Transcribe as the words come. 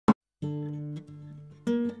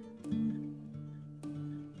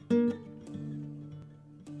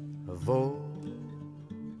Wo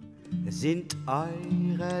sind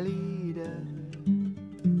eure Lieder,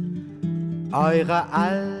 eure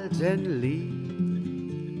alten Lieder?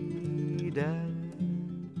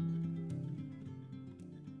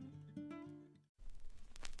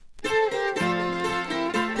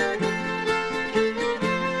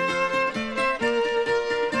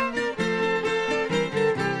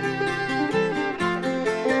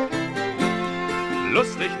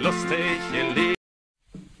 Lustig, lustig, ihr Lieben.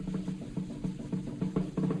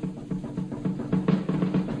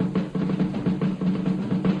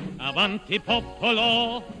 Avanti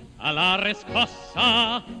popolo, alla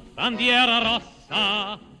riscossa, bandiera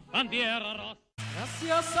rossa, bandiera rossa.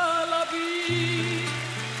 Gracias a la vida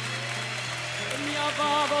me ha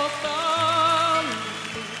dado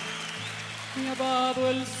tanto, me ha dado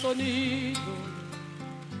el sonido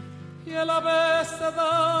y el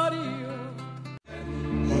abecedario.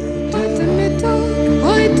 Heute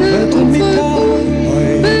um 12 Uhr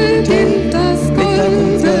beginnt das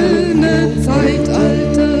goldene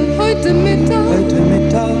Zeitalter. Heute Mittag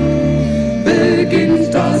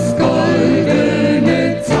beginnt das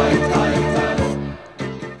goldene Zeitalter.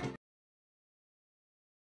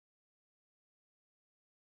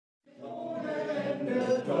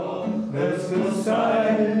 Es muss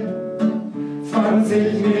sein,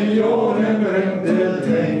 20 Millionen Rinde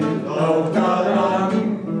denkt auch daran.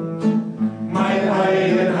 Mein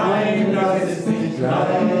Eigenheim, das ist nicht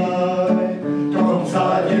klein, komm,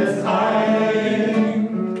 zahl jetzt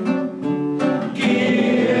ein.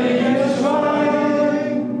 Gieriges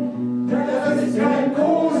Schwein, das ist kein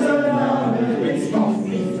Kosename, bist doch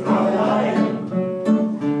nicht allein.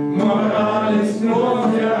 Moral ist nur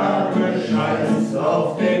für arme Scheiß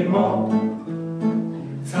auf den Mob.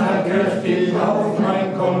 Zahl kräftig auf mein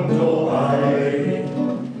Konto ein,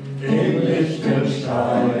 in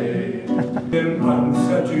Liechtenstein.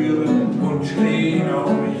 Panzertüren und stehen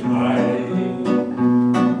auf mich ein.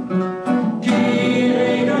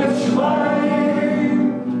 Gieriges Schwein,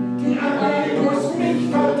 die Armee muss mich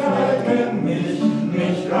verteidigen, mich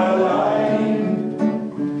nicht allein.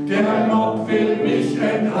 Der Mob will mich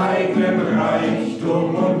enteignen, Reichtum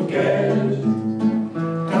und Geld,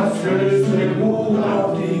 das höchste Gut auf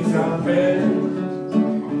dieser Welt.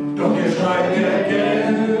 Doch ihr schreit ihr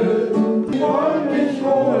Geld, wollen mich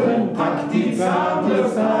holen, packt die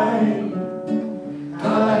Zahnlust ein.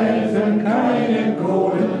 Da helfen keine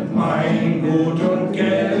Kohlen, mein Gut und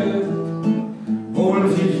Geld, holen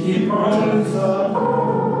sich die Bolzer.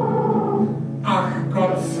 Ach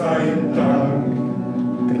Gott sei Dank,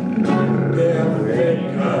 der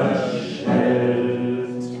Wecker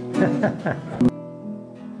schellt.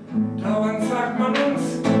 Dauernd sagt man uns,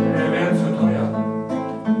 wir wären zu teuer.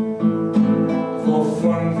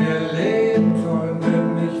 Wovon wir leben, sollen wir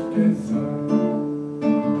nicht gesagt.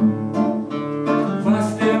 Was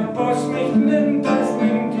der Boss nicht nimmt, das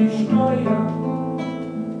nimmt die Steuer.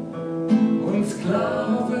 Und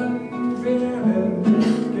Sklaven werden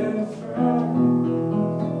nicht gefragt.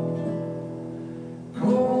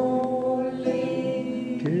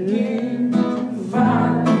 Kollegin,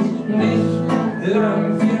 wagt nicht lang,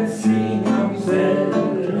 wir ziehen am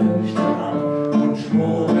selben Strang und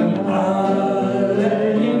schmoren alle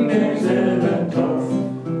in demselben Topf.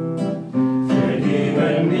 Wir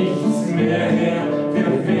geben nichts mehr her,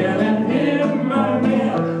 wir werden immer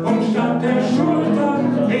mehr und statt der Schultern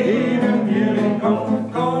heben wir den Kopf.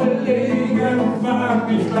 Kollegen, wagt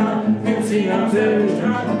nicht lang, wir ziehen am selben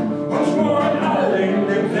Strang und schmoren alle in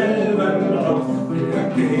demselben Topf. Wir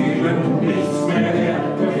geben nichts mehr her,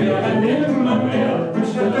 wir werden immer mehr und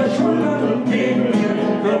statt der Schultern heben wir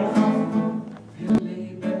den Kopf. Wir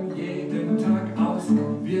leben jeden Tag aus,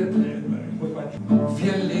 wir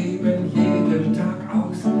leben jeden Tag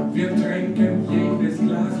aus, wir trinken jedes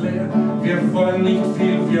Glas leer. Wir wollen nicht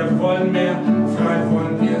viel, wir wollen mehr, frei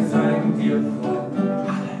wollen wir sein, wir wollen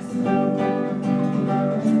alles.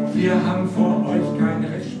 Wir haben vor euch keinen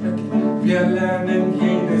Respekt, wir lernen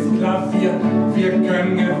jedes Klavier. Wir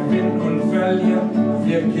können gewinnen und verlieren,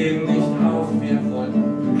 wir gehen nicht auf, wir wollen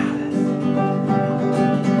alles.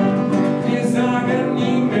 Wir sagen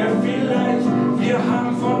nie mehr vielleicht, wir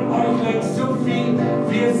haben von euch längst zu viel.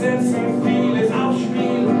 Wir setzen vieles aufs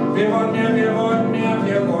Spiel, wir wollen mehr, wir wollen mehr,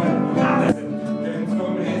 wir wollen alles. Denn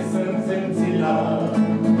zum Essen sind sie laut,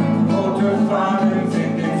 rote Fahnen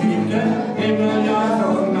sind im 7. Himmeljahr so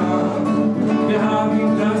nah. Wir haben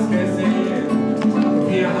das gesehen,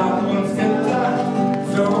 wir haben uns gedacht,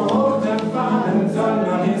 so rote Fahnen soll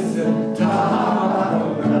man hissen, Tag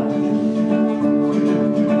und Nacht.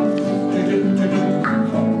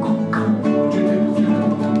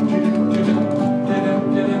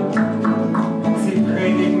 Sie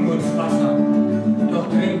predigen uns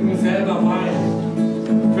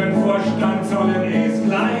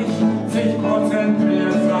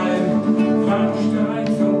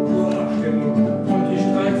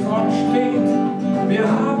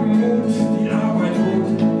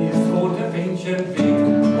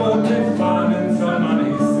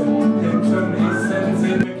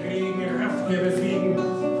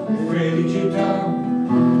Felicità.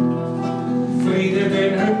 Friede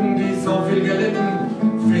den Hütten, die so viel gelitten.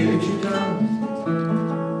 Felicità.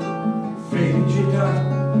 Felicità.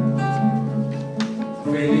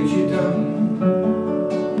 Felicità.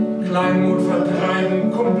 Kleinmut vertreiben,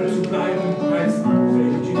 Kumpel zu bleiben, heißt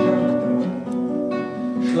Felicità.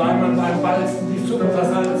 Schleimern beim Walzen, die Suppe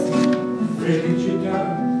versalzen, Felicità.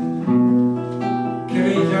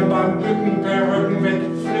 Kriechern beim Bücken, Perücken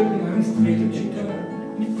wegpflücken, heißt Felicità.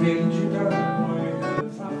 Felicità, neue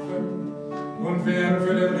Pfaffen und werden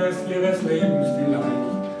für den Rest ihres Lebens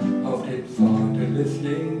vielleicht auf den Pfaden des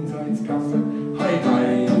Jenseits gaffen. Hei,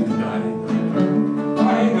 hei, hei,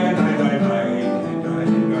 hei, hei, hei, hei,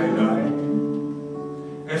 hei, hei.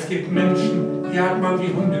 Es gibt Menschen, die hat man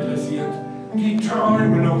wie Hunde dressiert, die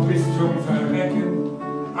träumen noch bis zum Verrecken.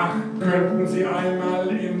 Ach, könnten sie einmal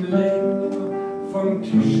im Leben vom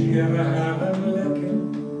Tisch ihre Herren lecken.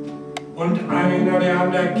 Und einer, der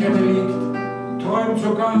an der Kette liegt, träumt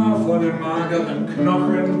sogar von dem mageren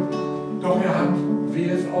Knochen. Doch er hat, wie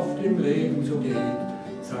es oft im Leben so geht,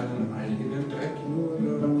 seinen eigenen Dreck nur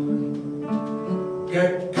gerochen.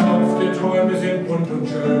 Gekaufte Träume sind bunt und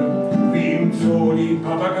schön, wie im Zoo die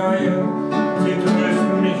Papageien. Sie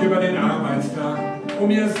trösten mich über den Arbeitstag,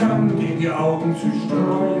 um ihr Sand in die Augen zu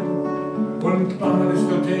streuen. Und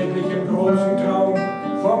badest du täglich im großen Traum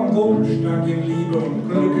vom Wohlstand in Liebe und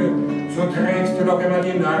Glücke, so trägst du doch immer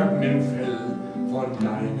die Narben im Fell von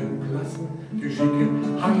deinen Klassengeschicke.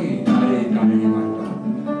 Hei, hei, hei, hei,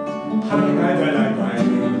 hei, hei, hei,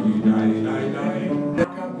 hei, hei, hei. Der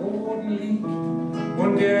Boden liegt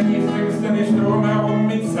und der die Finsternis drumherum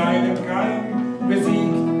mit seinem Keim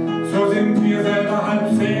besiegt, so sind wir selber halb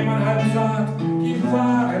Seemann, halb Saat, die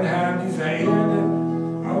wahren Herren dieser Erde,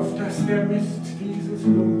 auf dass der Mist dieses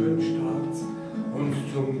Lumpenstaats uns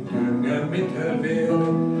zum Düngermittel werde.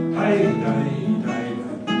 Hei, hei, hei,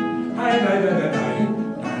 hei, hei, hei, hei,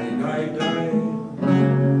 hei, hei.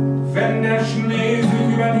 Wenn der Schnee sich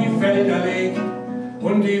über die Felder legt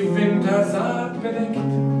und die Wintersaat bedeckt,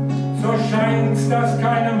 so scheint's, dass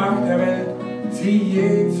keine Macht der Welt sie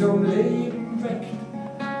je zum Leben weckt.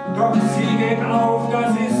 Doch sie geht auf,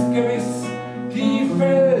 das ist gewiss, die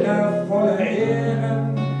Felder voller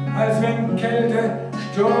Ehren, als wenn Kälte,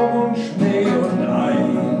 Sturm und Schnee und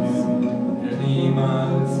Eis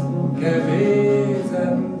niemals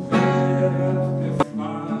gewesen wären. Des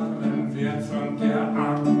wahren Werts und der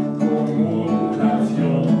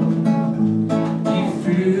Akkumulation, die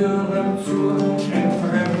führen zur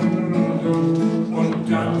Entfremdung und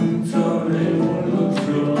dann zur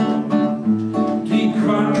Revolution. Die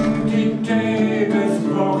Quantität des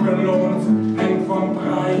Wochenlohns hängt vom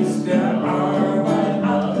Preis der Arbeit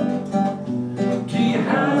ab. Die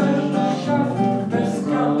Herrschaft des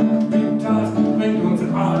Kapitals bringt uns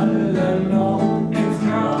alle noch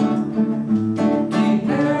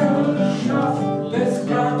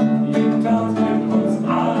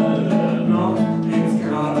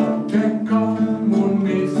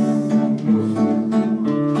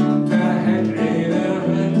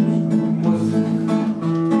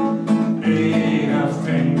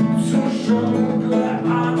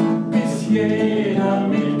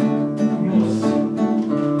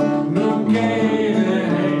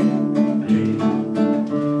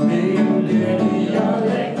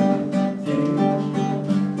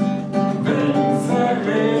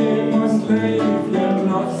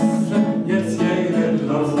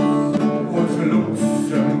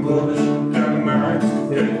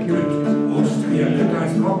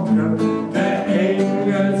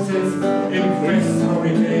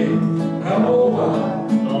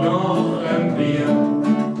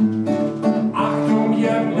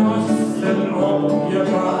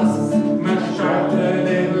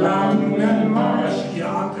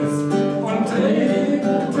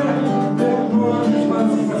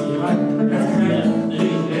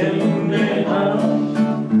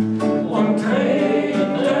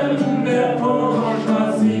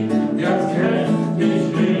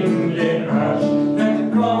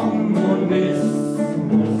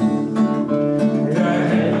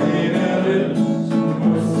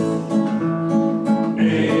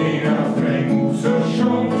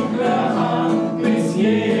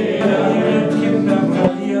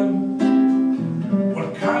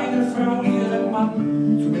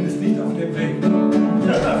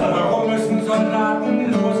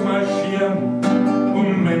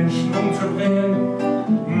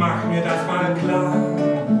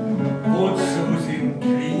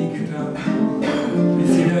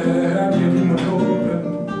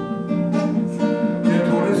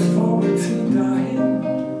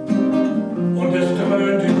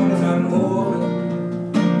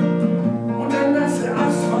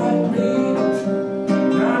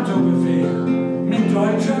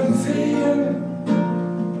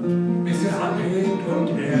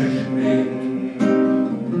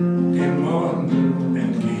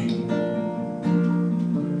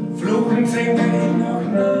sehen wir ihn noch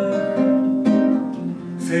nach,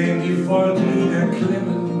 sehen die Wolken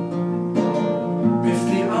niederklimmen, bis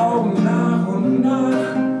die Augen nach und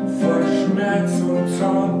nach voll Schmerz und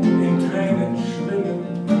Zorn in Tränen schwimmen.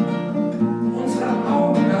 Unsere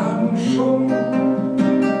Augen haben schon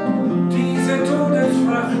diese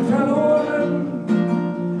Todesfracht verloren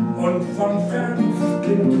und von fern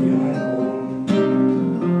klingt wie ein Hohn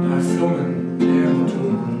das Summen der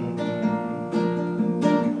Motoren.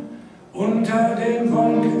 Unter den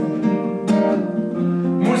Wolken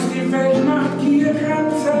muss die Weltmachtgier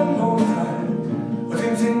grenzenlos sein. Und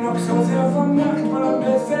sind sie noch so sehr von Machtwollen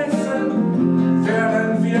besessen,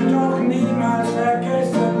 werden wir doch niemals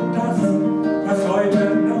vergessen, das, was heute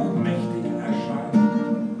noch mächtig erscheint.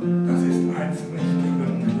 Das ist einst nicht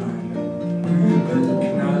und klein. Übel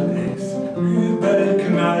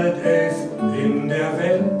knallt es in der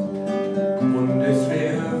Welt.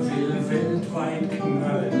 Bundeswehr will weltweit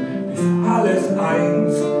knallen, ist alles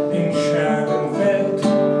eins in Scherbenwelt.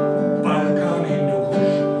 Balkan,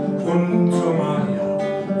 Hindukusch und Somalia,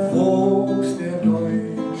 Wuchs der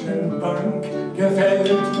Deutschen Bank gefällt.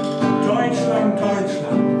 Deutschland,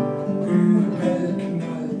 Deutschland, übel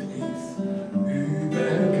knallt es in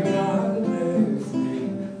der Welt.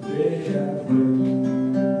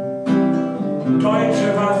 Deutsche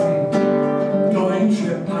Waffen,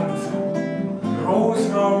 deutsche Panzer,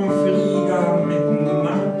 Großraumflieger mit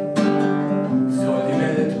Macht, soll die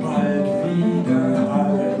Welt bald wieder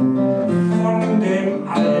hallen von dem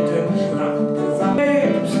alten Schlachtgesang.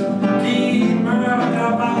 Lebt die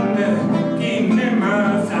Mörderbande, die nimmer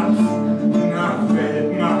satt nach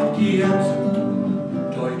Weltmacht giert.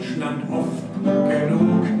 Deutschland oft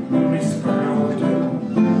genug missbrauchte.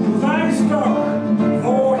 Du weißt doch,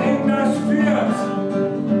 wohin das führt.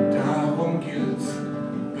 Darum gilt's,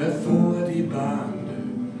 bevor die Bande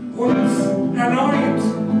uns erneut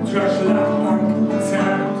zur Schlachtbank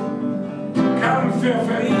zerrt. Kampf für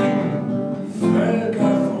Frieden,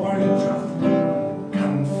 Völkerfreundschaft,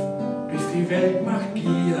 Kampf, bis die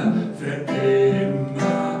Weltmachtgier für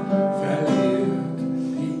immer verliert.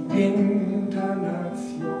 Die Internationale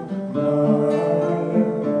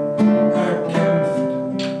erkämpft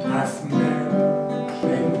das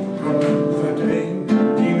Menschen und verdrängt,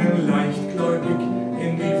 ihnen leichtgläubig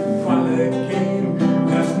in die Falle gehen.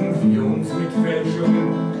 Lassen wir uns mit Fälschungen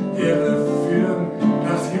irreführen,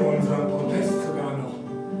 dass sie unseren Protest sogar noch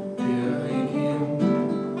dirigieren.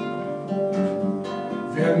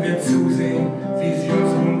 Werden wir zusehen, wie sie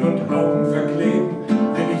uns Mund und Augen verkleben,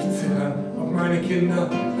 will ich zittern, ob meine Kinder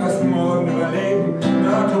das morgen überleben.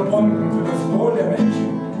 NATO-Bomben für das Wohl der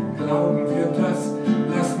Menschen, glauben wir das,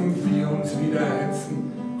 lassen wir uns wieder hetzen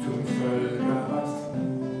zum Völkerhass.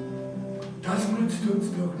 Das nützt uns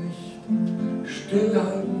doch nicht.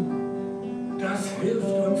 Stillhalten, das hilft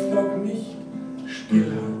uns doch nicht.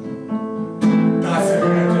 Stillhalten, das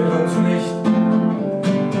rettet uns nicht.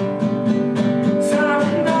 Sag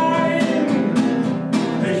nein,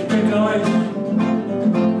 ich bitte euch,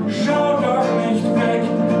 schaut doch nicht weg,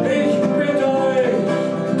 ich bitte euch,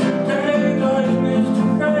 dreht euch nicht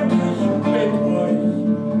weg, ich bitte euch,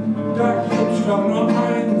 da gibt's doch nur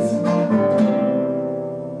eins.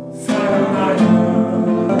 Sag nein.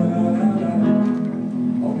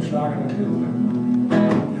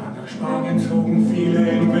 Ja, nach Spanien zogen viele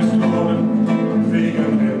Investoren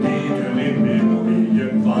wegen Rendite in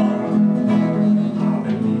Immobilienwaren.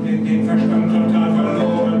 Haben die den Verstand total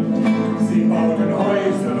verloren. Sie bauten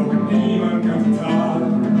Häuser, wo niemand Kapital.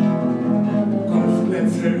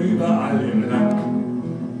 Golfplätze überall im Land.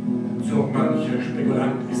 So mancher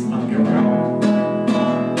Spekulant ist abgebrannt.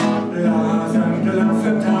 Lasern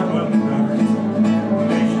Glatze Tag und Nacht.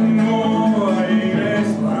 Nicht nur in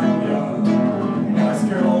Espanja, das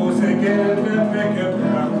große Geld wird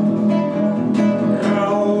weggebracht.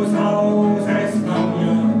 Raus aus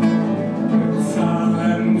Espanja,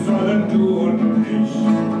 bezahlen sollen du und ich.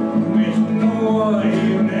 Nicht nur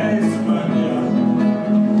in Espanja,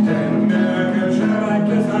 denn Merkel schreibt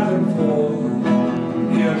es allen vor.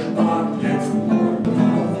 Ihr spart jetzt und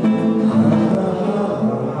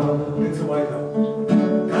so weiter.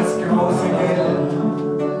 Das große Geld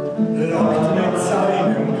lockt mit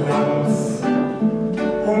seinem Glanz.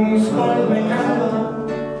 Uns Goldmecker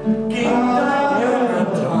ging dein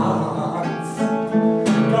Tanz.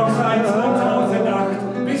 Doch seit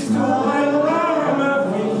 2008 bist du ein armer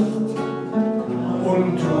Wicht.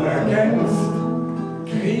 Und du erkennst,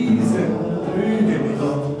 Krise lüge nicht.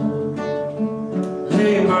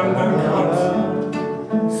 Lehmann bankrott,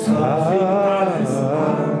 so fing alles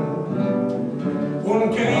an. Und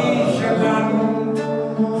Griechenland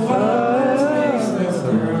war als nächstes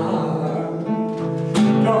dran.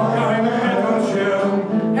 Doch kein Retter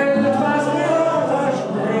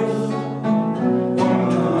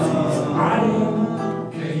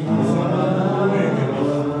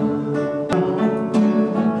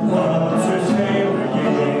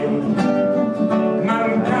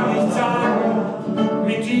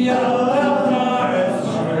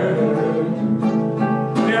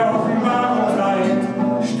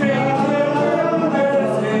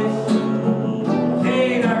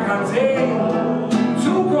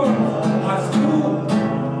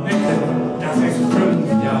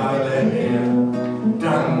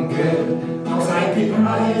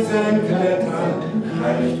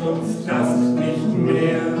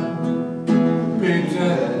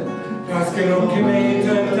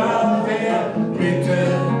knete da wer, bitte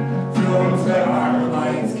für unsere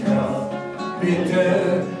Arbeitskraft. Bitte,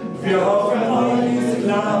 wir hoffen, euch ist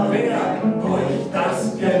klar, wer euch das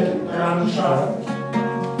Geld dran schafft.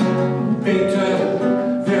 Bitte,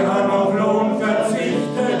 wir haben auf Lohn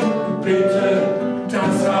verzichtet. Bitte,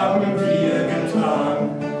 das haben wir getan.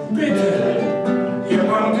 Bitte, ihr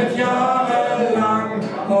konntet jahrelang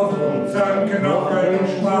auf unseren Knochen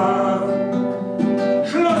sparen.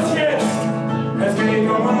 Schluss jetzt, es geht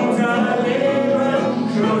um unser Leben.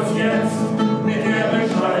 Schluss jetzt mit der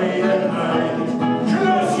Bescheidenheit.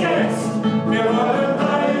 Schluss jetzt, wir wollen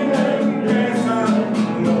einen besseren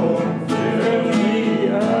Lohn für die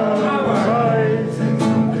Arbeit. Sind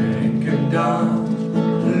zum Denken da,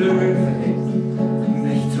 Löwen,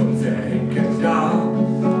 nicht zum Senken da,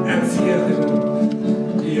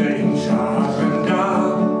 Erzieherinnen, ihr in Scharen da,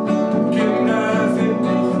 Kinder sind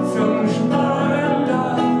nicht zum Sparen da,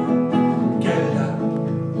 Gelder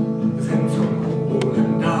sind zum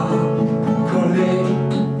Holen da, Kollegen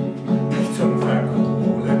nicht zum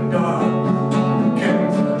Verkohlen da,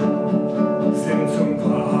 Kämpfe sind zum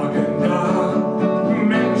Wagen da,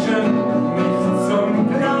 Menschen nicht zum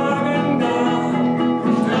Plagen da,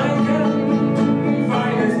 streiken,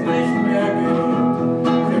 weil es nicht mehr geht,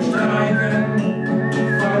 wir streiken,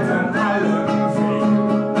 weil es an allem fehlt,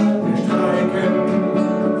 wir streiken,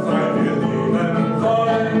 weil wir leben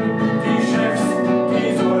wollen, die Chefs, die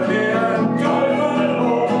soll der Teufel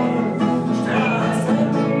holen, Straßen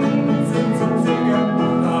sind zum Singen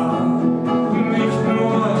da, nicht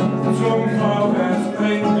nur zum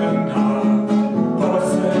Vorwärtsbringen da,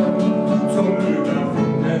 Bosse zum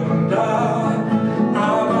Überwinden da,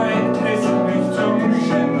 Arbeit ist nicht zum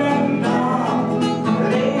Schinden da,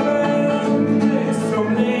 Leben ist zum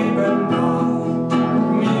Leben da,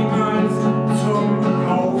 niemals zum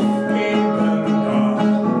Aufgeben da,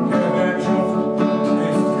 Gewerkschaft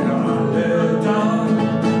ist für alle da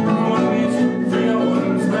und nicht für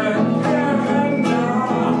unsere Herren da.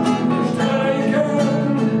 Wir streiken,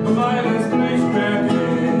 weil es nicht mehr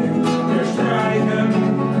geht. Wir streiken,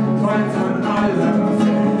 weil es an allem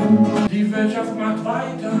fehlt. Die Wirtschaft macht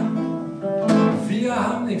weiter, wir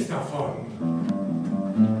haben nichts davon.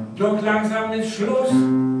 Doch langsam ist Schluss.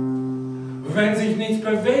 Wenn sich nichts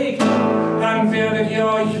bewegt, dann werdet ihr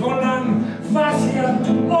euch wundern, was hier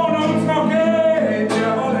ohne uns noch geht.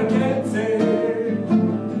 Wir wollen Geld sehen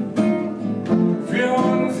für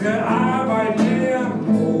unsere Arbeit mehr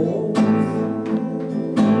Brot.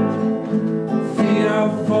 Wir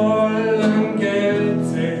wollen Geld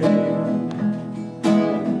sehen,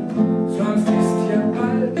 sonst ist hier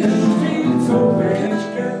bald viel zu wenig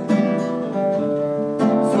Geld.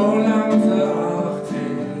 Solange sie 18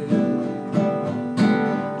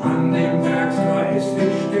 an dem Werkstor ist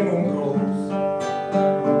die Stimmung groß.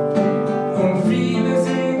 Und viele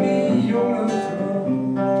sehen die junge Frau.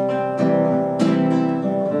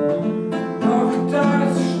 Doch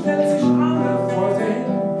das stellt sich alle vor sich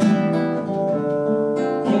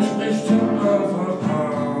und spricht ihm einfach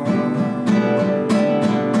an.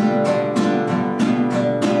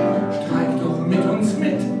 Streik doch mit uns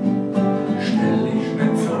mit, stell dich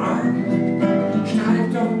nicht so an. Streik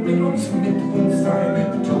doch mit uns mit und sei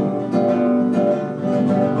mit du.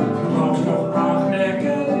 Brauchst doch auch mehr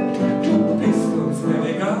Geld, du bist uns nicht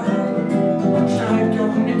egal. Streik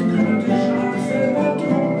doch mit, kümmere dich auch selber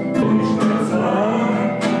drum. Bin ich nicht so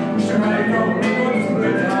an. Streik doch mit uns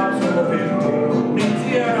mit abzubinden. Mit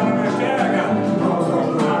dir noch mehr stärker, brauchst doch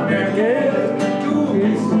auch mehr Geld, du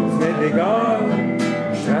bist uns nicht egal.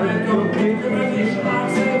 Streik doch mit, kümmere dich auch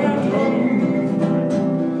selber drum.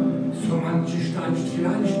 So manche steigt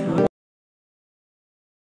vielleicht gerade.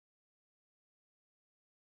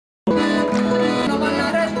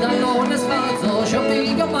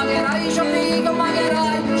 E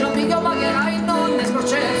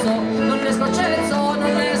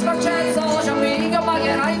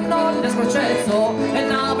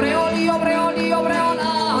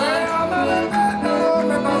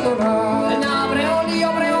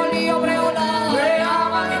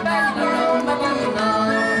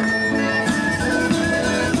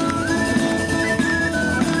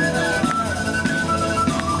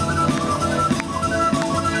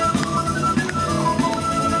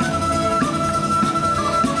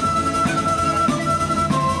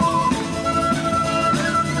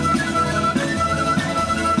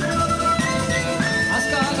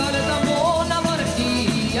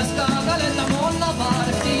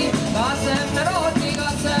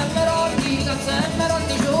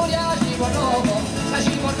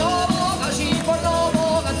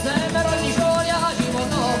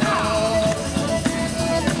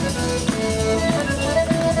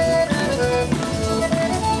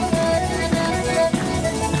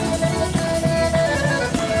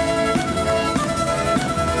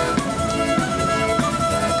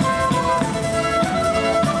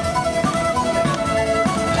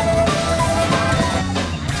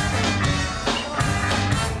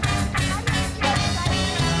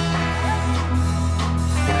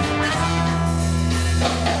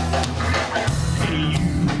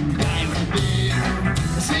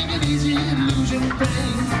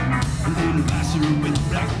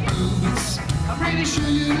boots. I'm pretty sure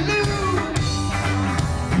you lose.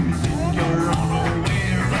 You think you're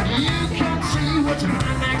unaware that you can't see what's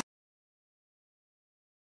right next.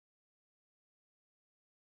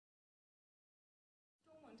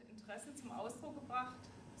 Und Interessen zum Ausdruck gebracht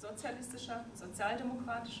sozialistischer,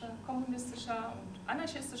 sozialdemokratischer, kommunistischer und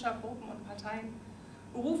anarchistischer Gruppen und Parteien,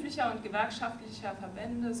 beruflicher und gewerkschaftlicher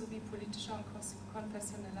Verbände sowie politischer und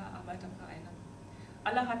konfessioneller Arbeitervereine.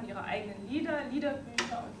 Alle hatten ihre eigenen Lieder,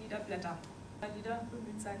 Liederbücher und Liederblätter. Lieder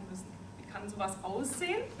bemüht sein müssen. Wie kann sowas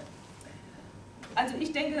aussehen? Also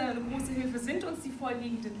ich denke, eine große Hilfe sind uns die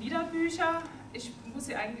vorliegenden Liederbücher. Ich muss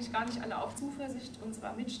sie eigentlich gar nicht alle auf Zuversicht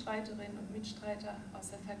unserer Mitstreiterinnen und Mitstreiter aus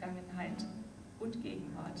der Vergangenheit und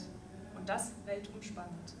Gegenwart. Und das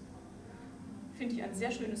weltumspannend. Finde ich ein sehr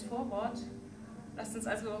schönes Vorwort. Lasst uns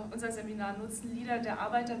also unser Seminar nutzen, Lieder der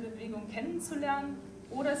Arbeiterbewegung kennenzulernen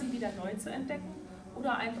oder sie wieder neu zu entdecken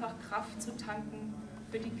oder einfach Kraft zu tanken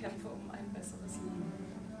für die Kämpfe um ein besseres Leben.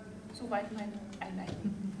 Soweit meine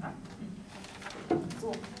Einleitung. Ja?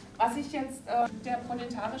 So, was ich jetzt der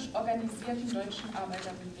proletarisch organisierten deutschen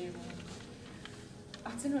Arbeiterbewegung.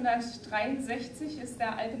 1863 ist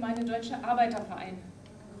der Allgemeine Deutsche Arbeiterverein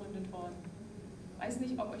gegründet worden. Ich weiß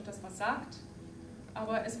nicht, ob euch das was sagt,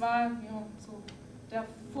 aber es war ja, so der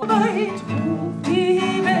Weit ruft die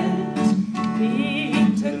Welt,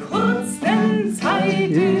 bete kurz, denn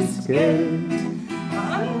Zeit ist Geld.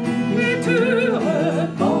 An die Türe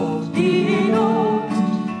pocht die Not,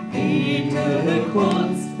 bete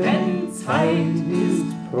kurz, denn Zeit ist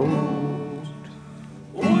Brot.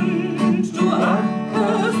 Und du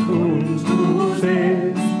ackerst und du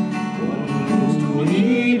säst, und du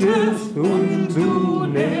niedest und du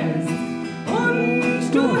nähst, und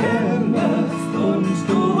du hämmerst und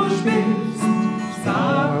du spielst,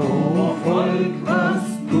 sag, o Volk, was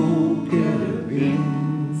du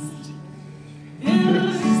gewinnst.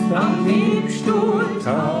 Wirst am Webstuhl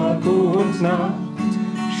Tag und Nacht,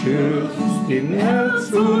 schürfst im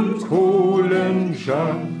Erz und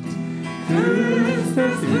Kohlenschacht, füllst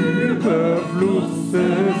des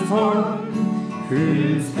Überflusses Horn,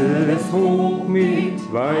 füllst es hoch mit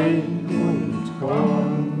Wein und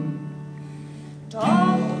Korn.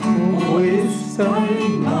 Doch wo ist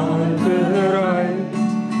dein Mahl bereit?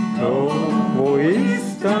 Doch wo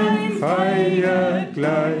ist dein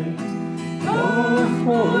Feierkleid? Doch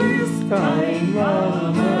wo ist dein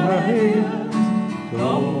warmer Herd?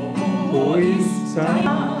 Doch wo ist dein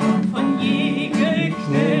von je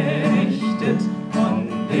geknechtet, von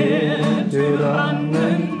der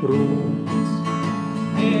Tyrannen Brut?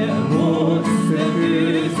 Er musste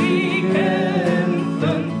für sie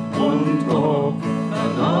kämpfen und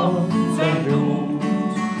opfern auf sein Blut.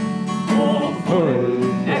 O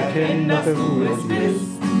Volk, erkenn, dass du es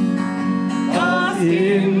bist, das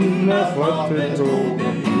immer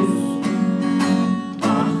fortbetrogen ist.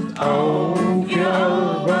 Wacht auf, ihr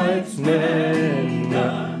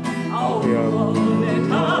Arbeitsmänner, auf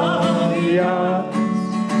Proletariat.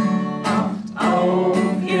 Wacht auf,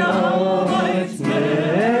 ihr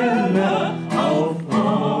Arbeitsmänner, auf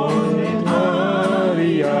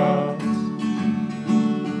Proletariat.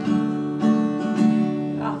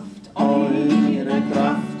 Rafft eure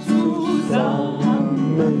Kraft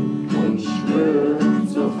zusammen und schwört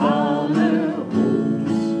zur Fahne hoch.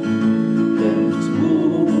 Kämpft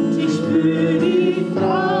mutig für die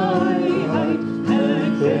Freiheit,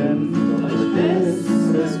 erkämpft euch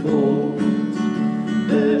besseres Brot.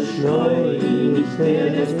 Beschleunigt der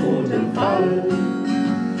Despoten Fall,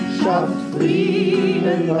 schafft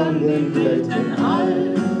Frieden an den Blättern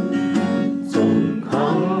all. Zum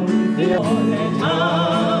Kampf ihr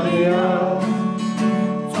Proletariat,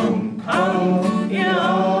 zum Kampf ihr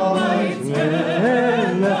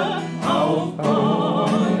Arbeitsmänner, auf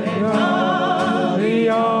Proletariat.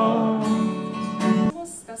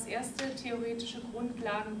 Das erste theoretische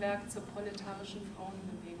Grundlagenwerk zur proletarischen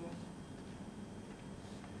Frauenbewegung.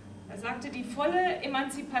 Er sagte, die volle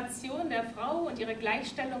Emanzipation der Frau und ihre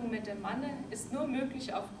Gleichstellung mit dem Manne ist nur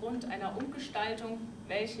möglich aufgrund einer Umgestaltung,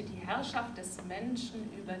 welche die Herrschaft des Menschen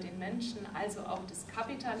über den Menschen, also auch des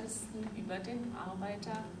Kapitalisten über den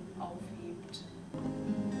Arbeiter, aufhebt.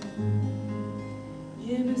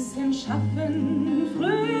 Wir müssen schaffen,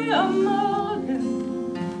 früh am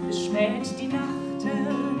Morgen, bis spät die Nacht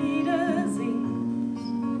hernieder singt,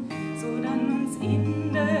 sodann uns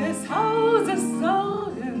in des Hauses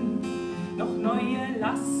Sorgen noch neue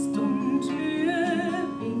Last und Mühe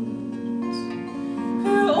winkt.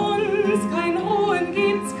 Für uns kein Ruhen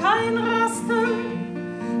gibt's, kein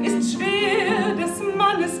Rasten, ist schwer des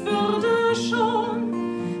Mannes Bürde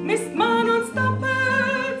schon, misst man uns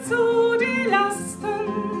doppelt zu die Lasten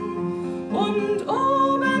und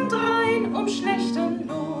oben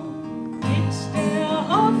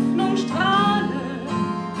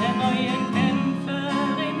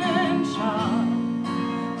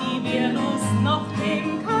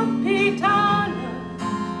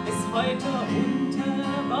heute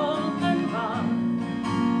unterworfen war.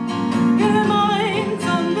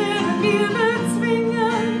 Gemeinsam werden wir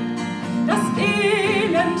bezwingen, das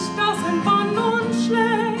Elend, das in Bonn uns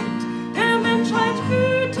schlägt, der Menschheit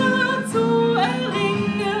Güter zu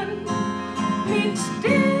erringen, mit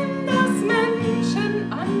dem das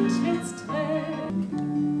Menschenantlitz trägt.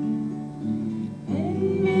 Wenn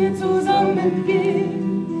wir zusammengehen,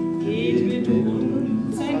 geht mit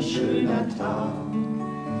uns ein schöner Tag.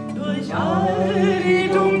 Durch all die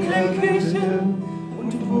dunklen Küchen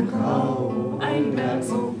und wo grau ein Berg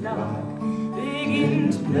so lag,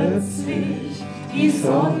 beginnt plötzlich die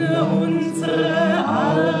Sonne unsere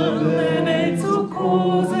arme Welt zu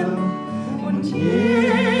kosen und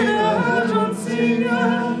jeder hört uns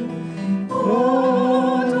singen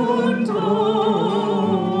Brot und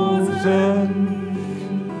Rosen.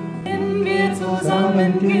 Wenn wir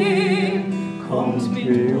zusammengehen, kommt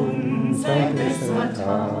mit uns ein besserer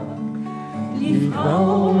Tag. Die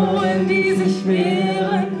Frauen, die sich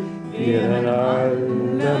wehren, wehren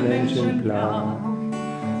aller Menschen Plag.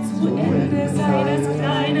 Zu Ende sei das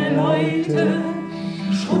kleine Leute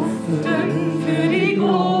schuften für die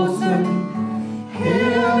Großen.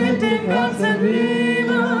 Her mit dem ganzen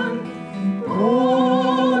Leben,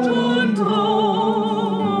 Brot und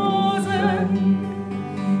Rosen.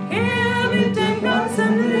 Her mit dem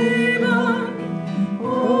ganzen Leben,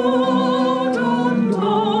 Brot und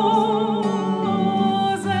Rosen.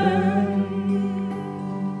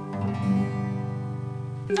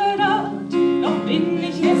 Soldat, doch bin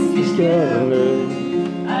ich es nicht gerne,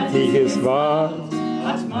 als ich es war,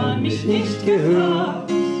 hat man mich nicht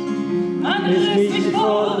gefragt. Man riss mich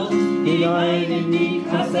fort hinein in die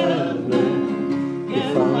Kaserne,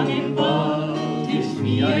 gefangen ward ich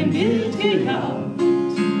wie ein Wild gejagt.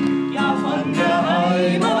 Ja, von der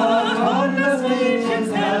Heimat, von des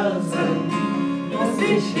Mädchens Herzen, muss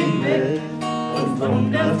ich hinweg und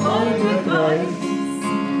von der Freunde Kreis.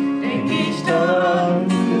 Denk ich daran,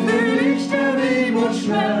 fühl ich der Wehmut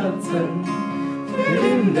Schmerzen, fühl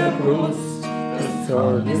in der Brust des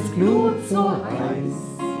Zornes Glut so heiß.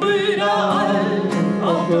 Brüder all,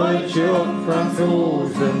 auch Deutsche und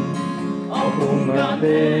Franzosen, auch Ungarn,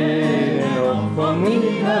 Dänen, auch vom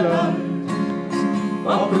Niederland,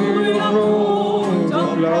 auch grün, auch rot,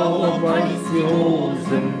 auch blau, auch weiß wie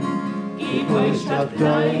Rosen, gebt euch statt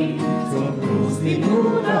gleich zum Gruß die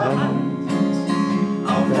Bruderhand.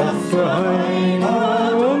 Auf das zur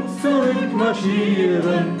Heimat und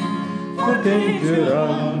zurückmarschieren, von den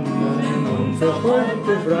Tyrannen unser Volk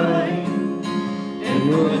befreien. Denn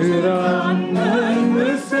nur Tyrannen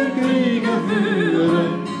müssen Kriege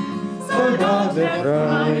führen, Soldat der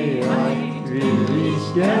Freiheit will ich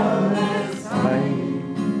gerne sein.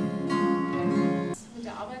 Mit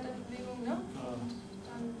der Arbeiterbewegung, ne? Und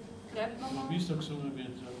dann bleibt nochmal. Wie es da gesungen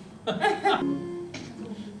wird, ja.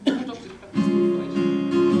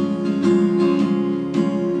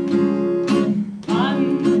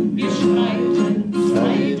 Wir schreiten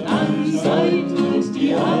Zeit an Zeit und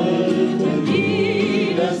die alten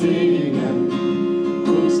Lieder singen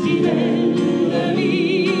und die Wälder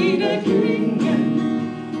wieder klingen,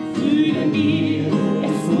 fühlen wir,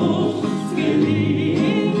 es muss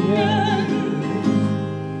gelingen.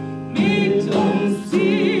 Mit uns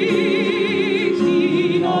zieht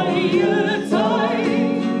die neue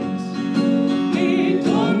Zeit, mit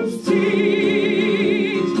uns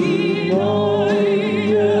zieht die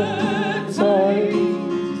neue Zeit.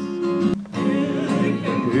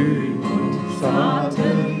 Birkengrün und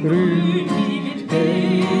Saatengrün, die mit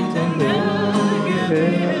Beeten Berge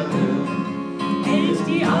werden, hält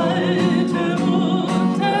die alte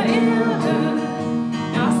Mutter Erde,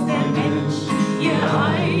 dass der Mensch ihr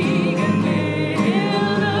eigen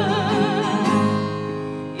werde.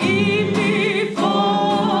 Ihm die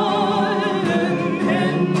vollen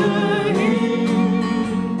Hände hin,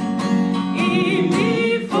 ihm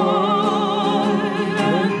die vollen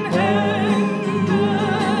Hände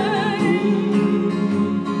hin.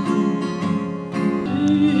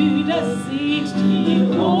 Brüder, seht die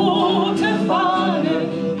rote Fahne,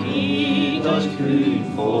 geht euch kühn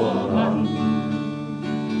voran.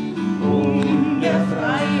 Der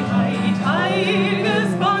Freiheit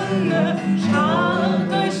heiliges Banner starrt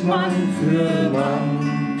euch Mann für Mann.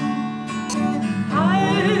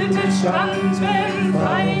 Haltet Stand, wenn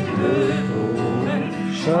Feinde drohen,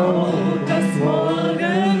 schaut das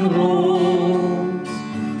Morgenrot.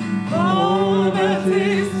 Vorwärts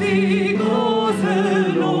ist die große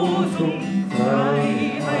Losung,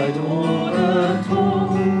 Freiheit oder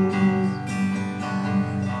Tod.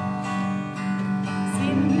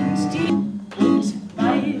 Sind die und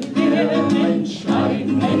weil der Mensch ein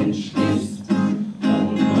Mensch ist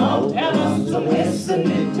und braucht braucht er was zum Essen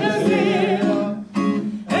mit der Seele.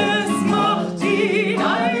 Es macht ihn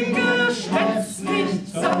ein Geschwätz nicht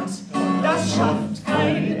satt, das schafft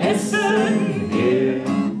kein Essen mehr.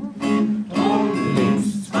 Drum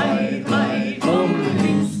links 2, 3, drum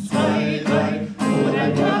links 2, 3, wo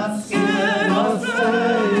der Platzgenosse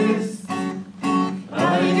ist.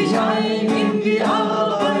 Reih dich ein in die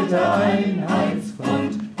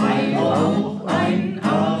Arbeitereinheitsfront, weil du auch ein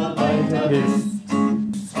Arbeiter bist.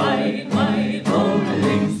 2, 3, drum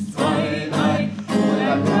links 2, 3, wo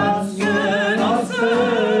der Platzgenosse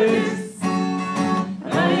ist.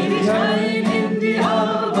 Reih dich ein in die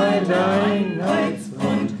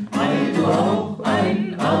Arbeitereinheitsfront, weil du auch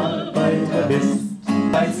ein Arbeiter bist.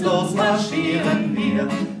 Arbeitslos marschieren wir,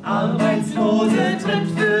 Arbeitslose Tritt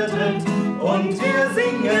für Tritt, und wir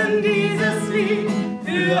singen dieses Lied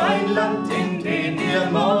für ein Land, in dem wir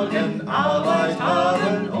morgen Arbeit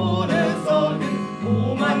haben ohne Sorgen,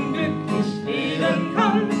 wo man glücklich leben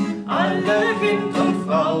kann. Alle Kind und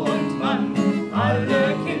Frau und Mann,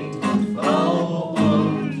 alle Kind und Frau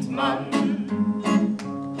und Mann.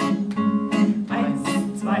 1,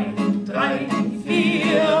 2, 3,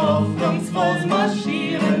 4, hoffnungslos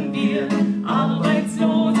marschieren wir.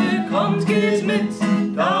 Arbeitslose, kommt, geht mit,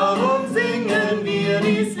 darum singen wir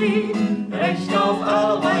dies Lied. Recht auf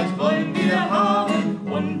Arbeit wollen wir haben,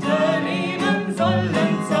 Unternehmen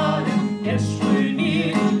sollen zahlen. Jetzt sprühen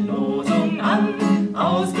wir die Losung an,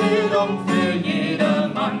 Ausbildung für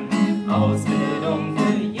jedermann, Ausbildung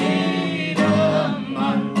für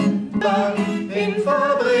jedermann. Dann in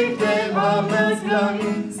Fabrik der Hammersklang,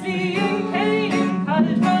 Sliegen, Keilen,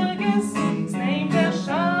 kalt vergessen, Snaim der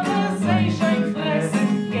Schade, sei schön fressen,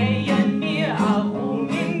 gehen mir auch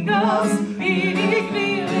in Gas, wie die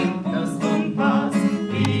Queren, Pust und Pass,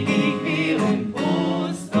 wie die Queren,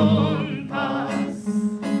 Pust und Pass.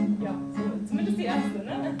 Ja, so, zumindest die erste,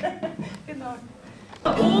 ne? Genau.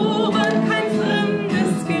 Oben kein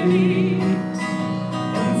fremdes Gebiet,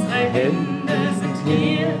 unsere Hände sind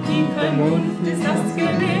leer, die Vernunft ist das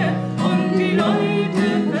Gewehr, und die Leute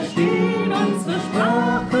verstehen unsere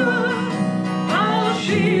Sprache.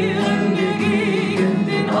 Marschieren wir gegen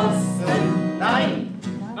den Osten, nein,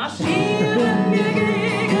 marschieren wir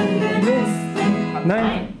gegen den Westen,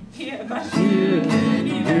 nein, wir marschieren für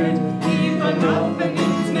die Welt, die von Waffen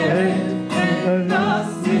nichts mehr hält, denn das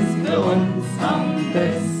ist für uns am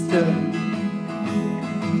besten.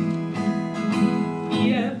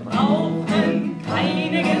 Wir brauchen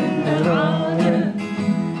keine Generale,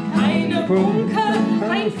 keine Bunker,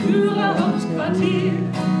 kein Führerhauptquartier.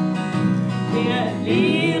 Der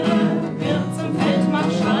Lehrer wird zum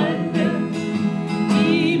Feldmarschall,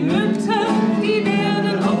 die Mütter, die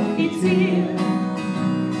werden Offizier.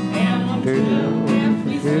 Der Monteur, der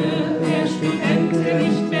Friseur, der Student, der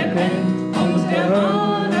nicht mehr pennt, und der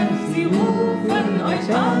Maler, sie rufen euch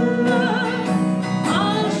alle.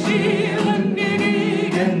 Marschieren wir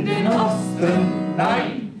gegen den Osten,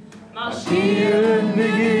 nein. Marschieren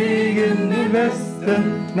wir gegen den Westen,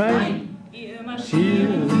 nein. Wir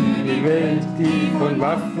marschieren für die Welt, die von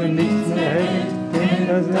Waffen nichts mehr hält, denn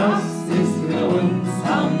das ist für uns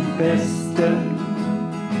am besten.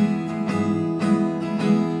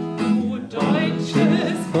 Du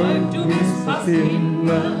deutsches Volk, du bist fast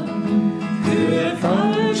immer für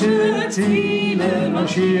falsche Ziele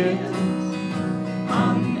marschiert.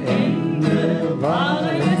 Am Ende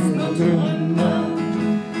waren es nur Trümmer.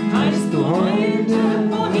 Weißt du heute,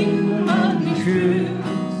 wohin man dich führt?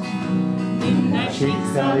 Nimm dein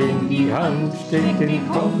Schicksal in die Hand, steck den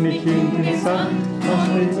Kopf nicht in den Sand,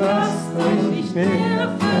 und lasst euch nicht mehr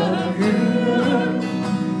verführen.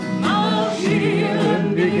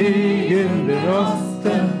 Marschieren wir gegen den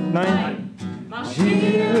Osten, nein.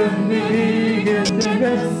 Marschieren wir gegen den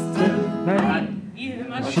Westen, nein.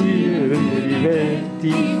 Marschieren wir die Welt,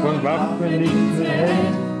 die von Waffen nichts mehr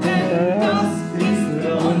hält, denn das ist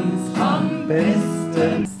für uns am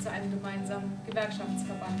besten. Zu einem gemeinsamen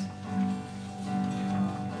Gewerkschaftsverband.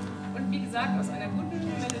 Und wie gesagt, aus einer guten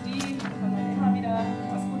Melodie kann man immer wieder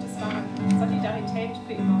was Gutes machen. Solidarität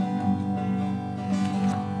für immer.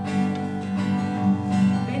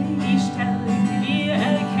 Wenn die Stärke wir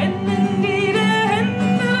erkennen, die der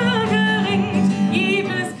Hände geringt, gibt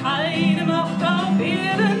es keine Macht auf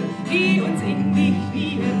Erden, die uns in die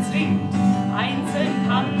Knie zwingt. Einzeln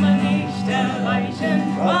kann man nicht erreichen,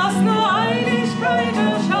 was nur Einigkeit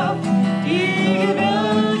erschafft. Die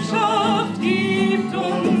Gewerkschaft gibt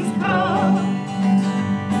uns Kraft.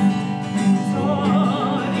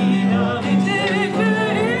 Solidarität für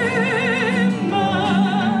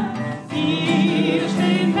immer. Wir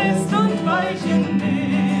stehen fest und weichen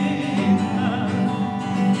nimmer.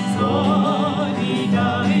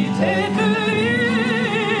 Solidarität.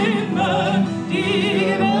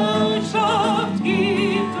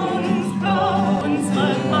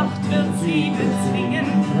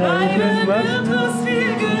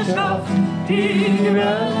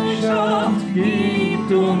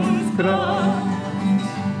 gibt uns Kraft.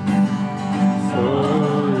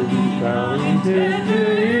 Solidarität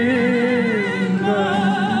für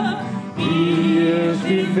immer, wir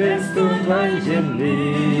stehen fest und weichen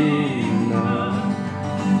nicht nach.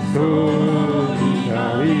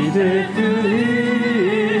 Solidarität für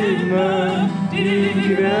immer, die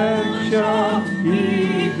Gewerkschaft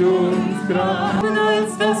gibt uns Kraft.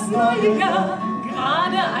 Als das neue Jahr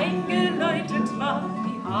gerade eingeläutet war,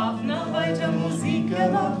 die Hafenarbeiter Musik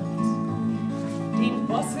gemacht, den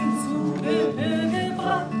Bossen zu Gehör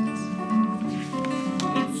gebracht.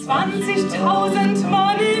 Mit 20.000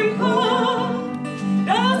 Mann im Chor,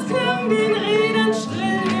 das klang den Rädern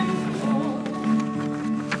schrill im Ohr.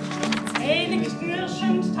 Zähne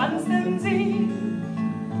knirschend tanzten sie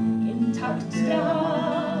im Takt der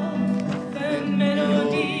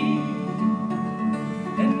Hafenmelodie.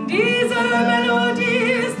 Denn diese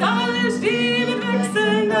Melodie ist alt, die mit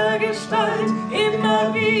wechselnder Gestalt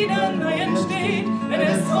immer wieder neu entsteht, wenn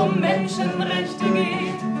es um Menschenrechte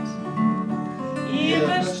geht. Ihr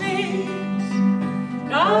versteht,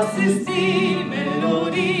 das ist die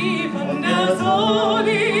Melodie von der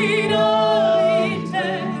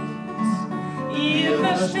Solidarität. Ihr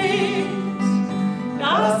versteht,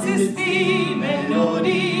 das ist die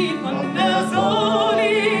Melodie von der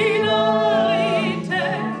Solidarität.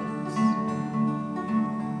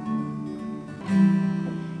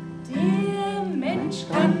 Der Mensch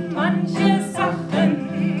kann manche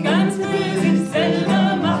Sachen ganz für sich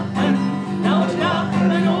selber machen, laut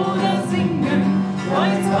lachen oder singen,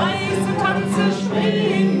 kreuzweis zum Tanze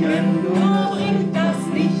springen. Nur bringt das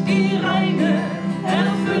nicht die reine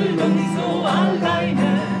Erfüllung so alleine.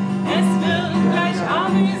 Es wird gleich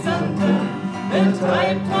amüsanter,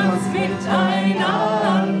 betreibt uns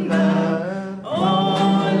miteinander.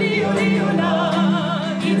 Oh, Liola,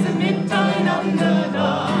 wir sind miteinander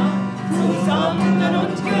da, zusammen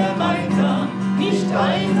und gemeinsam, nicht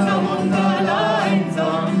einsam und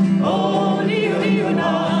alleinsam. Oh,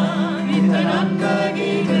 Liola, miteinander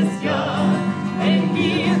geht es ja, wenn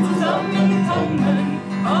wir zusammenkommen,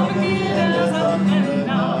 kommen wir der Sache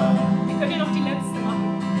nah. Wir können ja noch die letzte machen.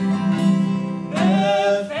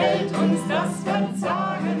 Befällt uns das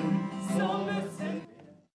Verzagen, so müssen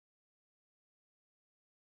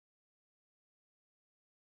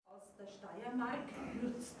aus der Steiermark,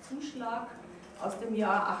 Zuschlag aus dem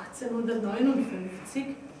Jahr 1859.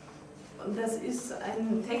 Und das ist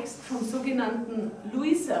ein Text vom sogenannten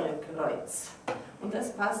Luiserkreuz. Und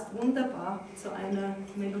das passt wunderbar zu einer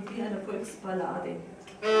Melodie einer Volksballade.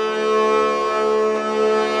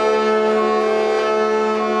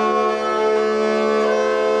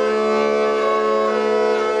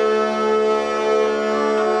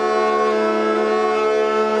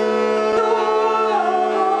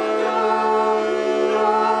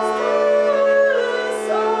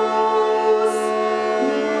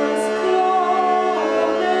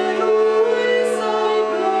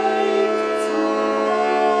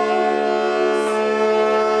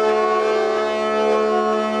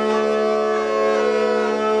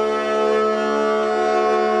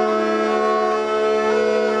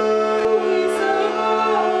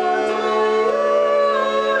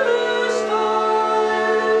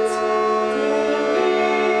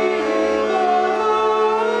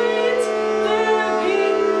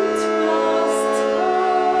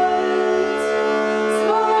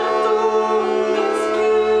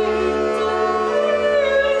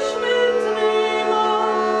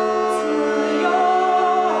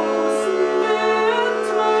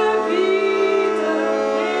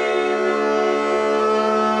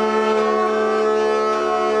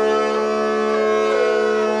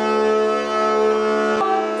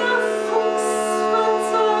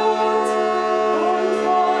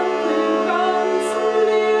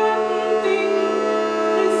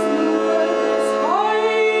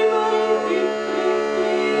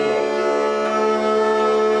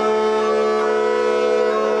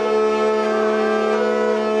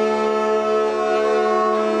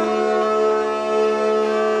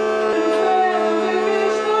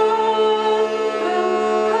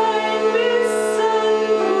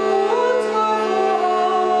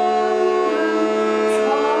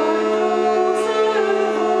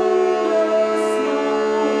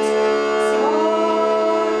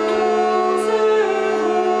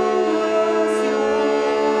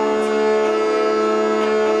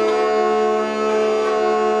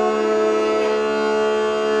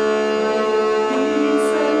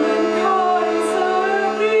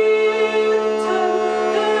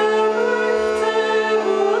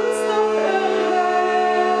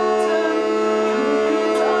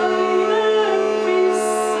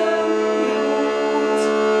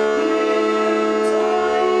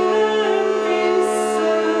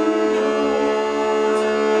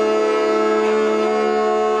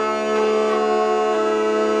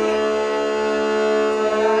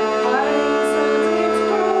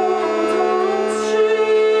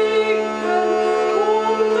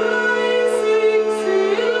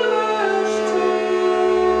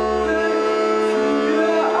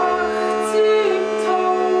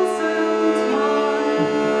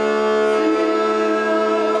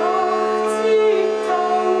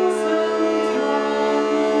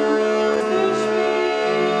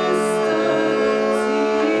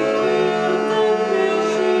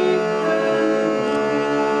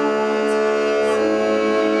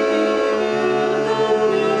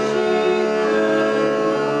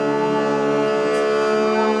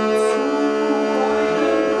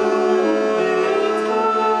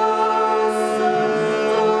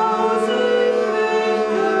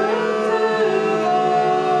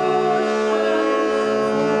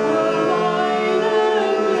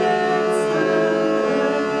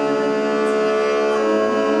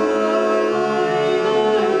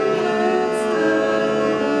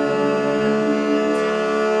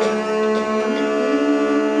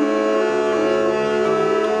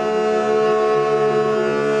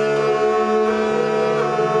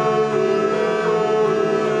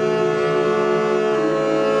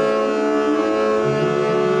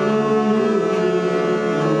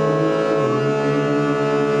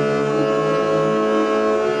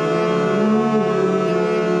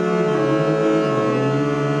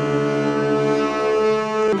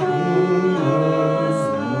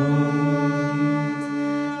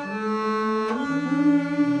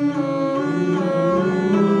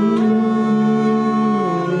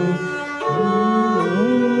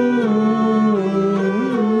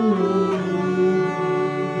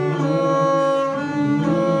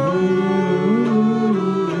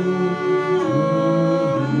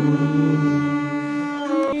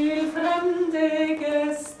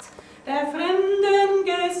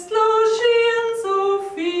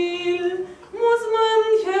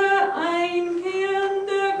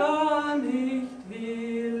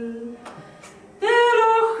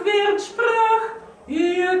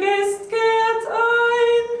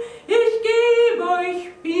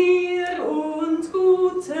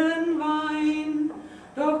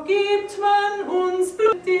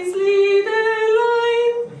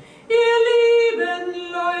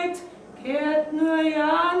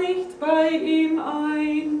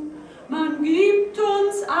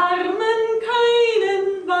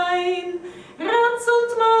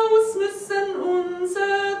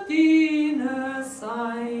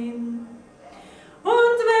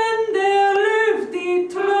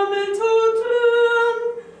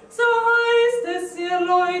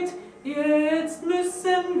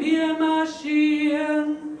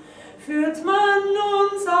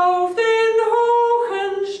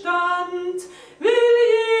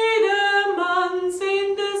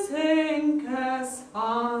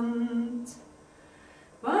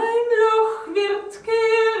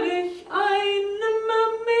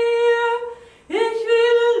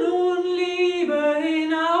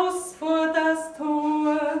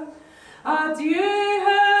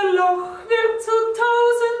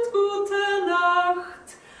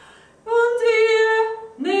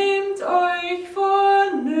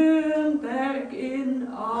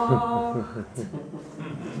 Wort.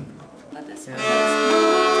 Na, das war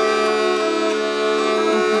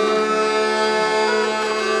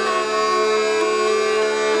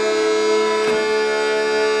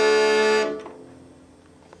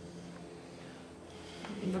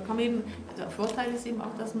der Vorteil ist eben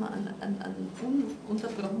auch, dass man einen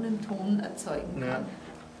ununterbrochenen Ton erzeugen kann. Ja.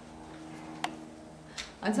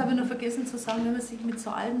 Eins habe ich noch vergessen zu sagen, wenn man sich mit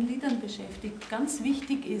so alten Liedern beschäftigt, ganz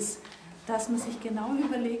wichtig ist, dass man sich genau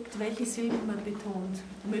überlegt, welche Silben man betont.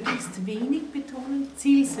 Möglichst wenig betonen,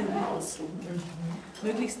 Zielsilben aussuchen.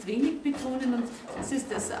 Möglichst wenig betonen, und das ist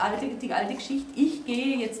die alte Geschichte, ich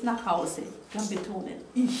gehe jetzt nach Hause. Dann betonen,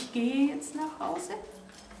 ich gehe jetzt nach Hause,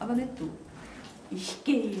 aber nicht du. Ich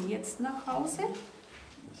gehe jetzt nach Hause,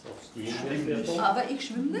 aber ich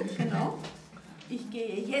schwimme nicht, genau. Ich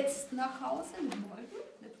gehe jetzt nach Hause, nicht morgen,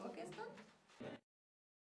 nicht vorgestern.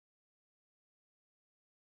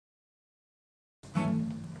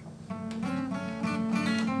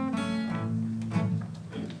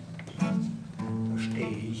 Da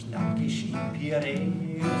stehe ich nackig in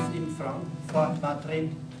Piräus, in Frankfurt,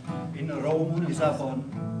 Madrid, in Rom und Lissabon.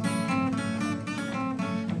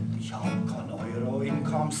 Ich hab kein Euro in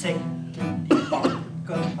kaum Säcken, die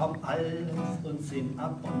Banken haben alles und sind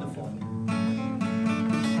ab und davon.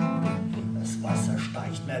 Das Wasser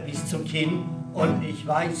steigt mir bis zum Kinn und ich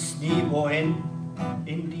weiß nie wohin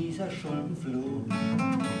in dieser Schuldenflut.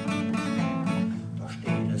 Da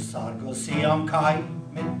steht das Sarkozy am Kai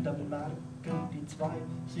mit der Merkel, die zwei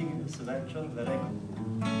singen, es wird schon wieder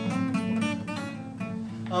gut.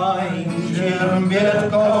 Ein Schirm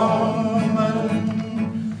wird kommen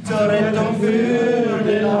zur Rettung für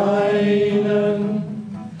den einen,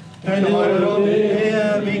 den Euro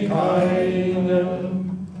der wie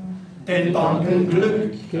keinem, den Banken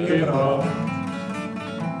Glück gebracht.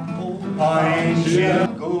 Ein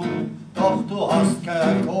Schirm gut, doch du hast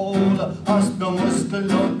keine Kohle, hast nur Muskeln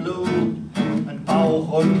und Blut, ein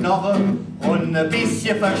Bauch und Knochen und ein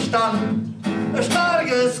bisschen Verstand. Ein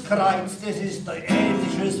starkes Kreuz, das ist ein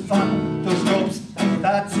ethisches Pfand. Du schrubbst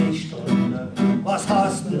 40 Stunden, was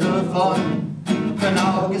hast du davon?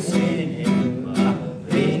 Genau gesehen immer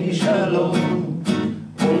weniger Lohn.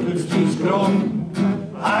 Hudelst dich drum,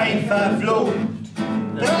 ein verflucht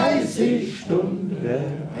 30 Stunden mehr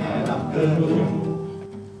nach genug.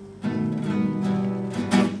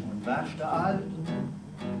 Und wärst du alt,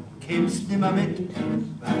 kimmst nimmer mit,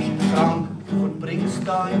 wärst du krank und bringst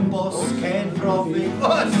da im Boss kein Profit.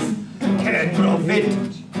 Was? Kein Profit?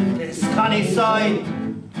 Das kann nicht sein.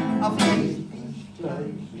 Auf dich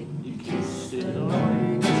gleich in die Kiste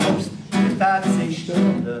neu. Du schubst 40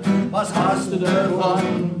 Stunden, was hast du davon?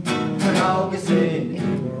 Genau gesehen,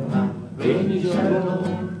 immer weniger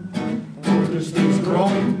Lohn. Du tust dich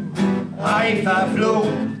krumm, ein verflucht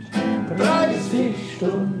 30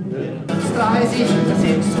 Stunden. Das ist 30, das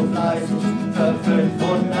ist so fleißig. Für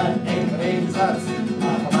 500 Regelsatz.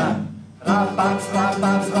 Mach mal Rabatz,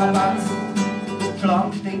 Rabatz, Rabatz.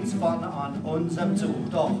 Schlank stinkt's vorne an unserem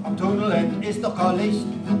Zug. Doch am Tunnelend ist doch kein Licht.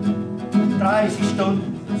 30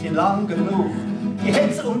 Stunden sind lang genug. Die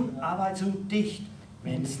Hetze und Arbeit zu dicht.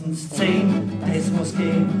 Mindestens 10, das muss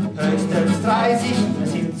gehen. Höchstens 30, wir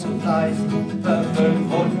sind zu fleißig. Für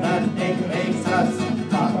 500 Regelsatz.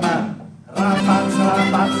 Mach mal Rabatz,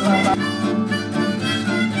 Rabatz, Rabatz.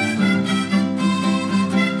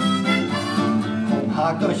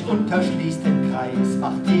 Hakt euch unter, schließt den Kreis,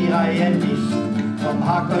 macht die Reihe nicht. Komm,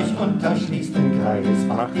 hakt euch unter, schließt den Kreis,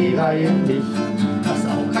 macht die Reihe nicht. Dass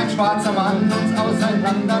auch kein schwarzer Mann uns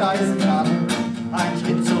auseinanderreißen kann. Ein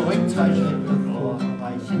Schritt zurück, 2 Schritte vor,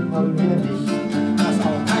 weichen wollen wir nicht. Dass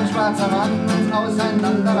auch kein schwarzer Mann uns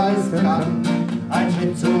auseinanderreißen kann. Ein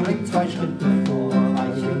Schritt zurück, 2 Schritte vor,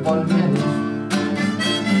 weichen wollen wir nicht.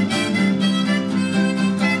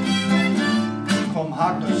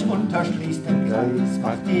 Hakt euch unter, schließt den Kreis,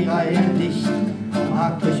 macht die Reihe nicht.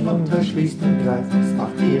 Hakt euch unter, schließt den Kreis,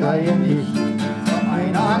 macht die Reihe nicht. Von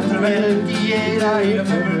einer anderen Welt, die jeder hier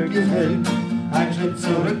für möglich hält. Ein Schritt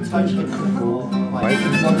zurück, 2 Schritte vor,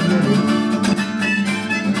 weichen wollen wir nicht.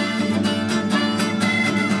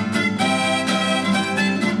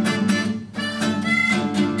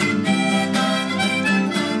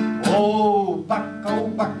 Oh,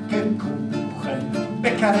 backe Kuchen,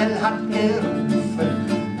 Bäckerl hat gerufen.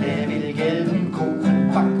 Der will gelben Kuchen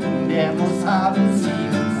backen, der muss haben 7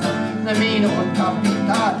 Cent. Ne Mine und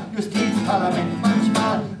Kapital, Justizparlament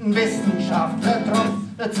manchmal, ein Wissenschaftler Tropf,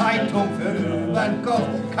 ne Zeitung für übern Kopf,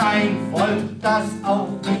 kein Volk, das auf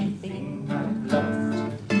die Finger klopft.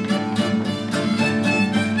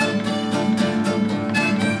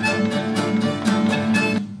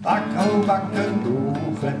 Backe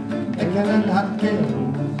Kuchen, Bäckerl hat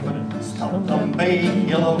gerufen. Stopped on bay,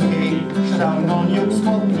 yellow cake, down on Jux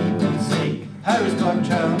von Liebensweg. Harrisburg,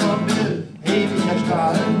 Tschernobyl, ewiger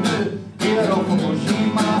Strahlenmüll. Hier auf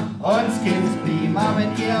Fukushima, uns geht's prima,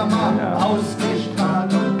 wenn ihr mal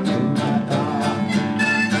ausgestrahlt und immer da.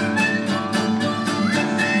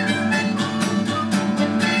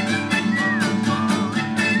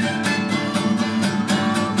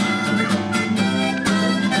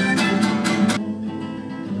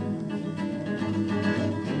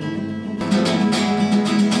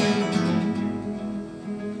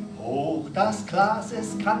 Das Glas,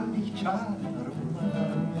 es kann nicht schaden.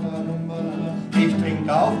 Ich trink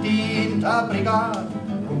auf die Interbrigade.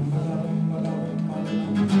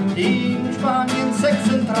 In Spanien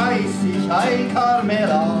 36, ay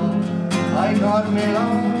Carmela,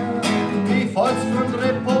 die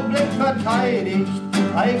Volksfrontrepublik verteidigt,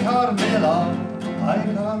 ay Carmela, ay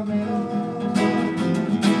Carmela.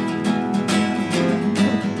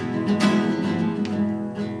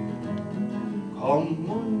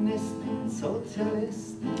 Kommunisten,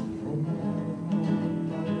 Sozialisten,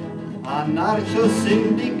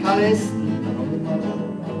 Anarcho-Syndikalisten,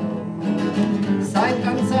 Seit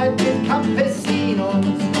an Seit mit Campesinos,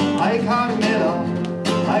 ay Carmela,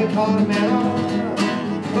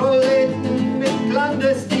 Proleten mit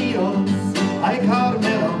Clandestinos, ay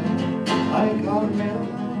Carmela,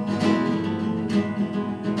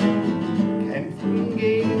 kämpfen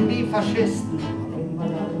gegen die Faschisten,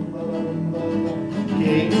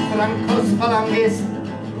 gegen Frankos Phalangisten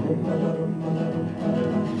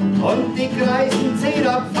und die greisen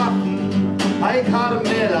Zederpfaffen, ay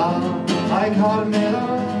Carmela,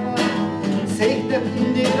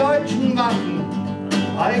 segneten die deutschen Waffen,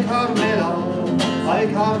 ay Carmela,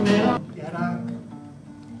 Irak,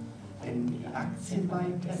 wenn die Aktien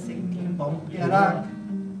weiter sinken, Bomb Irak,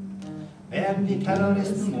 werden die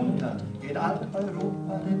Terroristen munter, geht alt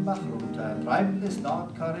Europa den Bach runter, treibt es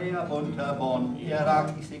Nordkorea bunter, Bomb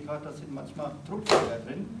Irak, ich sehe gerade, da sind manchmal Druckfeuer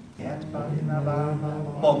drin, Erdball in Alabama,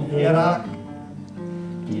 Bomb Irak,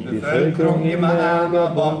 die Bevölkerung immer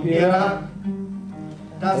ärger, Bomb Irak,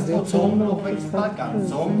 das Ozonloch wächst bald ganz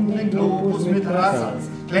um den Globus mit Rasanz,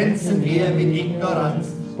 glänzen wir mit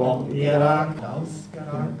Ignoranz, Bomb Irak,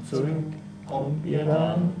 ausgeragt zurück, Bomb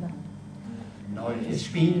Irak. Neues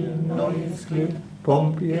Spiel, neues Glück,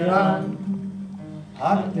 Bomb Iran.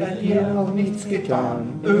 Hat er dir auch nichts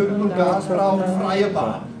getan? Öl und Gas braucht freie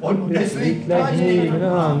Bahn. Und es liegt gleich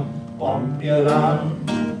nebenan. Bomb Iran.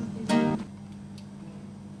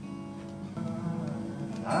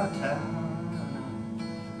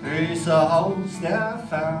 Grüße aus der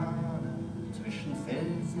Ferne. Zwischen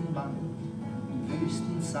Felsenwand und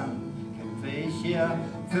Wüstensand kämpfe ich hier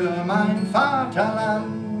für mein Vaterland.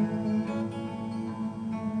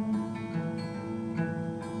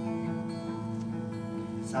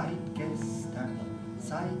 Seit gestern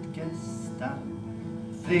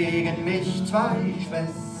pflegen mich zwei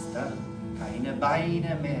Schwestern, keine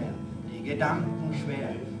Beine mehr, die Gedanken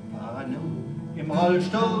schwer, fahren nun im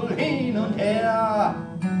Rollstuhl hin und her.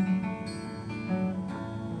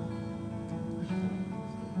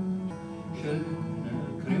 Schöne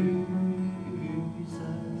Grüße,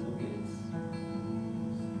 so geht's.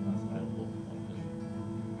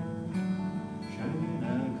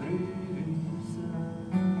 Schöne Grüße.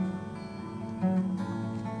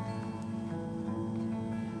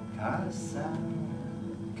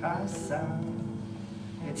 Kassa,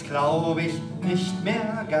 jetzt glaub ich nicht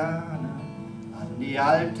mehr gerne an die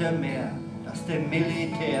alte Meer, dass dem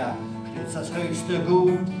Militär stets das höchste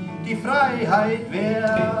Gut die Freiheit wär.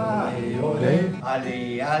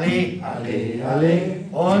 Allez, allez, allez, allez,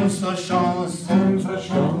 unsere Chance,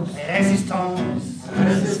 Resistance,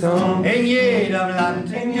 in jedem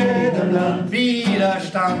Land,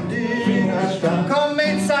 Widerstand, komm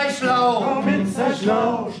mit, sei schlau,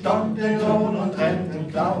 stopp den Lohn und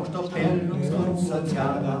Rentenklau, stopp Bildungs- und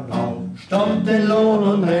sozialer Blau, stopp den Lohn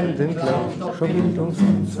und Rentenklau, stopp Bildungs-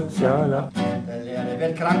 und sozialer. Der Lehrer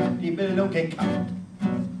wird krank, die Bildung gekappt.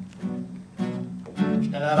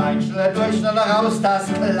 Schneller rein, schneller durch, schneller raus, das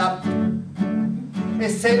klappt.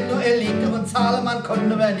 Es zählt nur Elite und Zahlen, man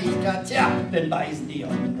konnte wer nicht kann, tja, den beißen die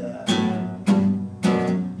Hunde.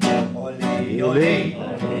 Ole, ole,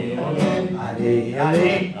 alle,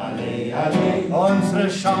 alle, unsere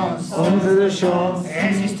Chance,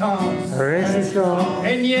 Resistance,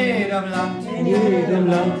 in jedem Land,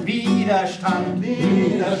 Widerstand,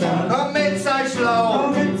 komm mit, sei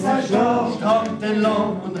schlau, stopp den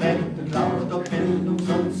Lohn und Rentenklau, stopp Bildungs-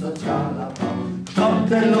 und Sozialabbau, stopp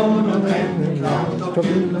den Lohn und Rentenklau, stopp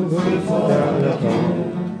Bildungs- und Sozialabbau.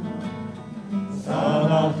 Sah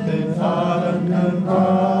nach den fahrenden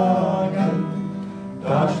Wagen,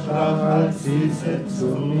 da sprach als Süße zu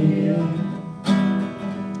mir.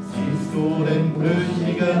 Siehst du den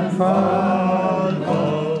brüchigen Pfahl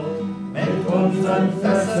mit unseren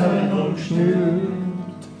Fässern umschnürt?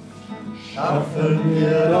 Schaffen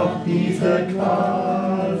wir doch diese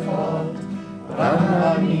Qual fort, dran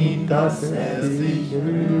an ihn, dass sich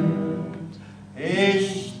rührt.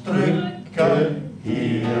 Ich drücke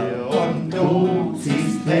hier und du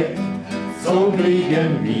ziehst weg, so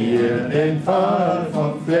kriegen wir den Pfahl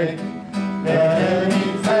vom Fleck. Werden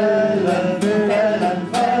ihn fällen,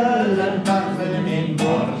 machen ihn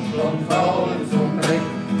morsch und faul zum Dreck.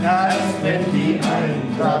 Erst wenn die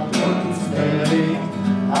Eintracht uns bewegt,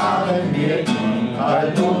 haben wir ihn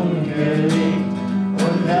bald umgelegt.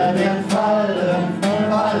 Und er wird fallen,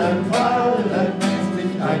 wenn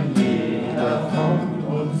sich ein jeder von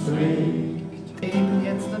uns regt. Leben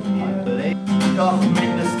jetzt und wir leben, doch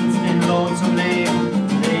mindestens den Lohn zum Leben.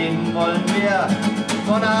 Leben wollen wir,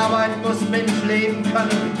 von Arbeit muss Mensch leben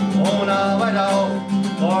können, ohne Arbeit auch.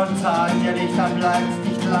 Und zahlt ihr nicht, dann bleibt's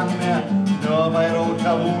nicht lang mehr, nur bei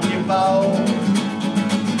roter Wut im Bauch.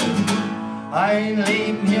 Ein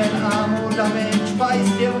Leben hier in Armut, damit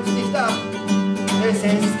speist ihr uns nicht ab. Es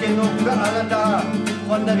ist genug für alle da,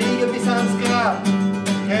 von der Wiege bis ans Grab.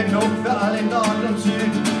 Genug für alle in Nord und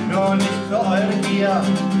Süd, nur nicht für eure Gier.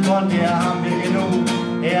 Von der haben wir genug,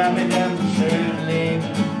 her mit dem schönen Leben,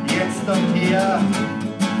 jetzt und hier.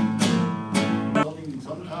 Heutigen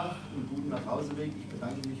Sonntag und guten Nachhauseweg. Ich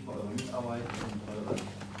bedanke mich für eure Mitarbeit und eure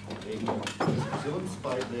regen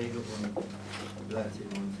Diskussionsbeiträge und vielleicht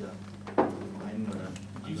sehen wir uns ja ein oder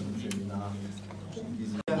diesem Seminar.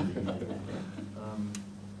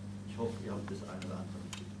 Ich hoffe, ihr habt das eine oder andere